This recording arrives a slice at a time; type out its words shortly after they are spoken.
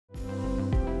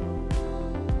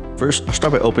First, I'll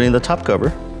start by opening the top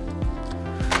cover.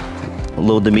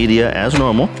 Load the media as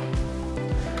normal.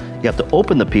 You have to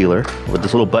open the peeler with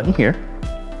this little button here.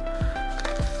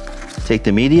 Take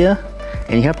the media,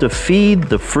 and you have to feed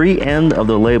the free end of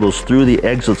the labels through the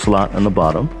exit slot on the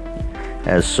bottom,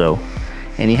 as so.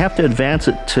 And you have to advance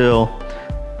it till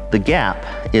the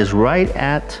gap is right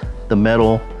at the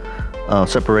metal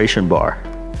separation bar.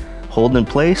 Hold in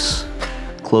place,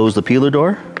 close the peeler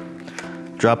door,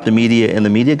 drop the media in the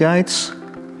media guides,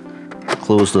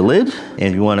 close the lid, and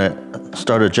if you want to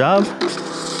start a job,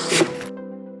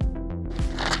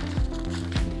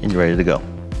 and you're ready to go.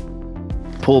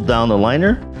 Pull down the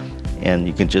liner, and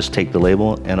you can just take the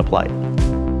label and apply it.